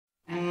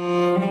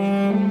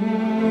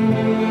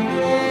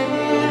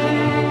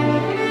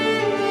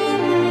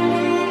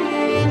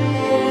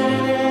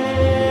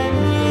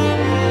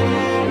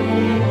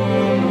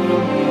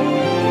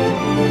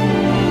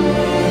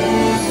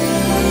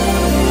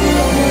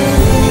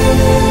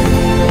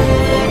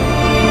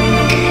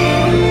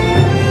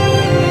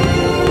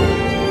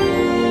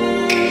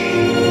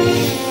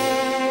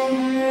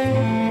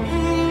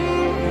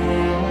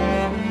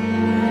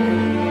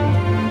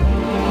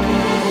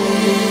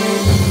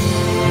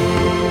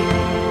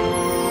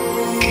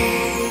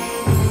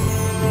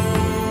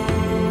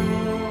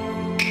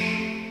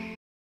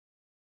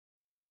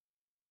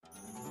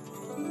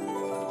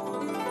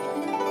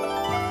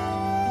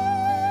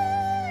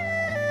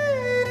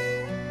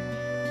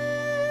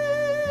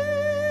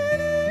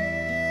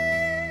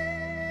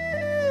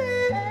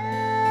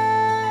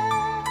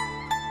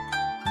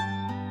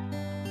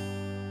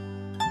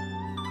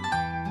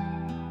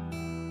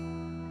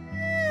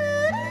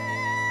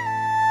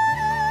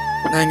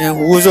나는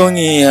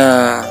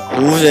우성이야,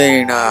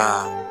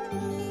 우생이나.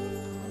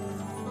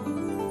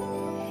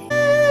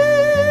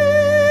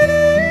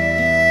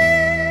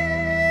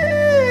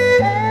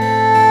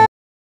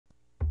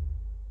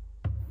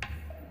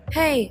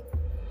 Hey,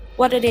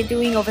 what are they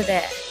doing over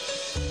there?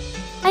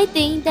 I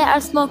think they are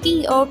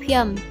smoking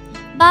opium,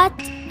 but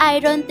I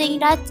don't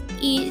think that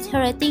is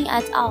hurting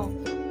at all.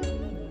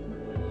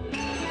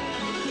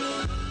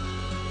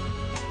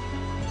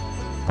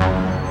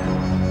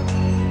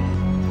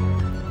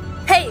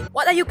 Hey,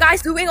 what are you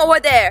guys doing over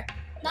there?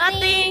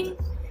 Nothing.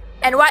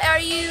 And why are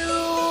you...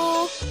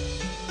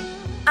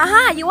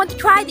 Aha, you want to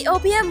try the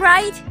opium,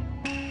 right?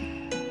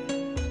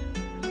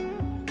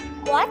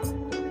 What?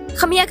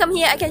 Come here,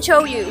 I can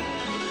show you.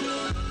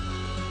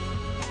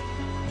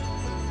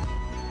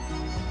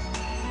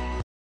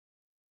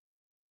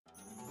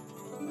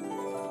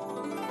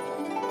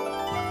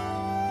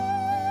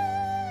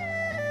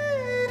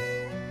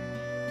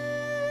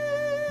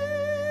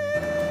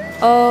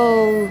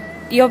 Oh,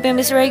 the opium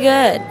is very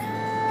good.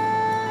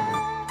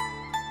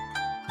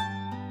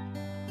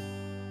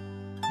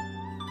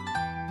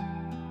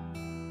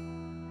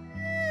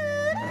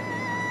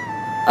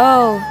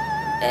 Oh,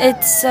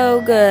 it's so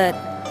good.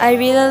 I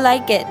really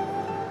like it.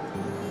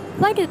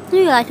 Why do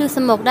you like to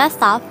smoke that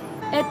stuff?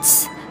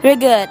 It's very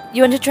good.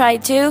 You want to try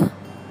it too?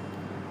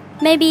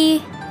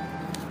 Maybe.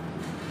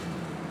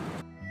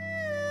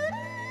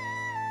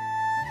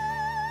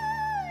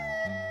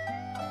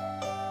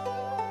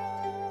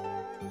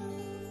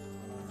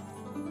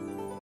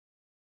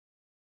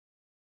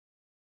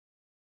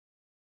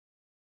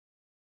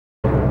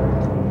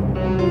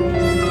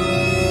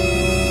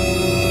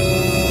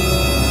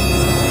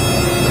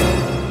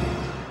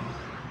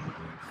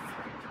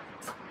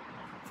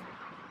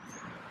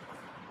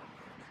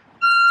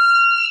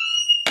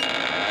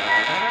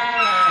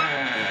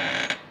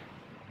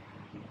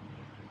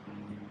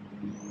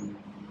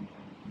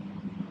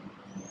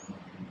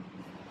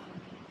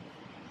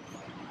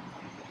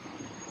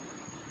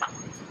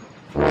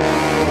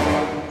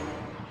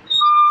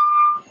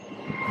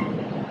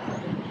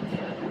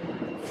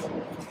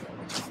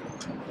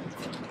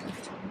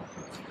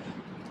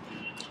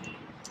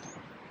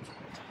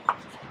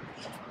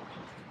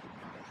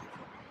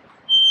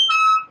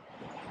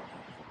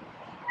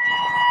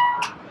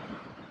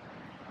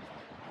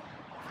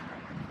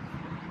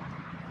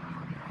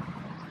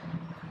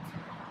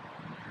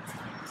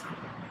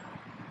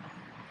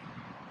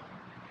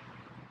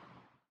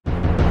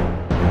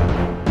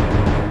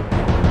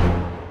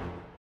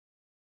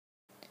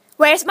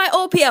 Where's my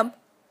opium?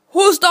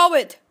 Who stole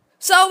it?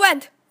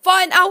 Servant,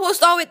 find out who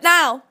stole it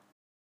now.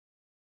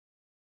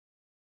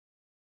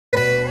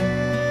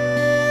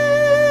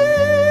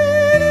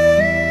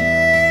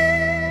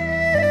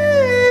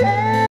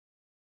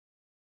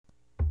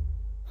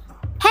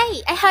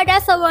 Hey, I heard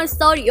that someone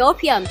stole the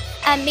opium,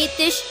 and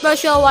British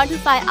Virtual want to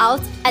find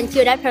out and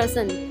kill that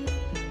person.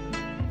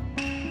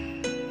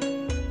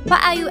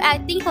 Why are you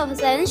acting so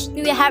strange?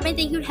 Do you have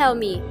anything to tell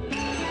me?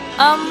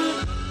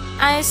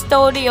 I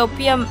stole the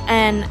opium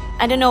and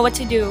I don't know what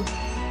to do.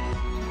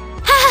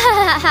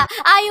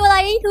 Are you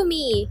lying to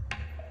me?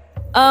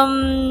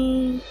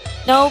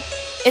 Nope,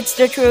 it's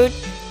the truth.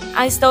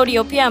 I stole the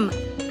opium.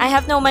 I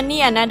have no money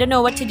and I don't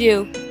know what to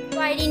do.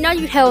 Why did not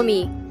you tell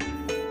me?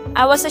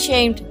 I was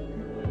ashamed.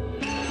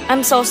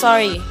 I'm so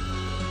sorry.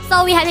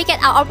 So we have to get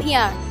out of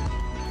here.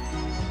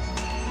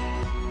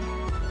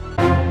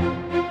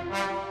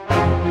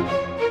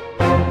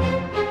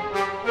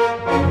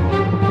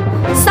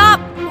 Stop!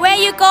 Where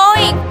are you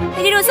going?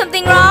 Did you do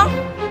something wrong?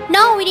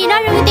 No, we did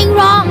not do anything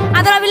wrong.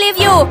 I don't believe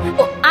you.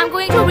 Oh, I'm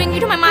going to bring you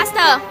to my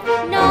master.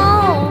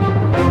 No.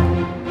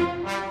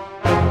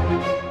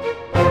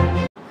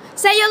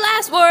 Say your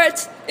last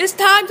words. It's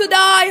time to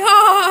die.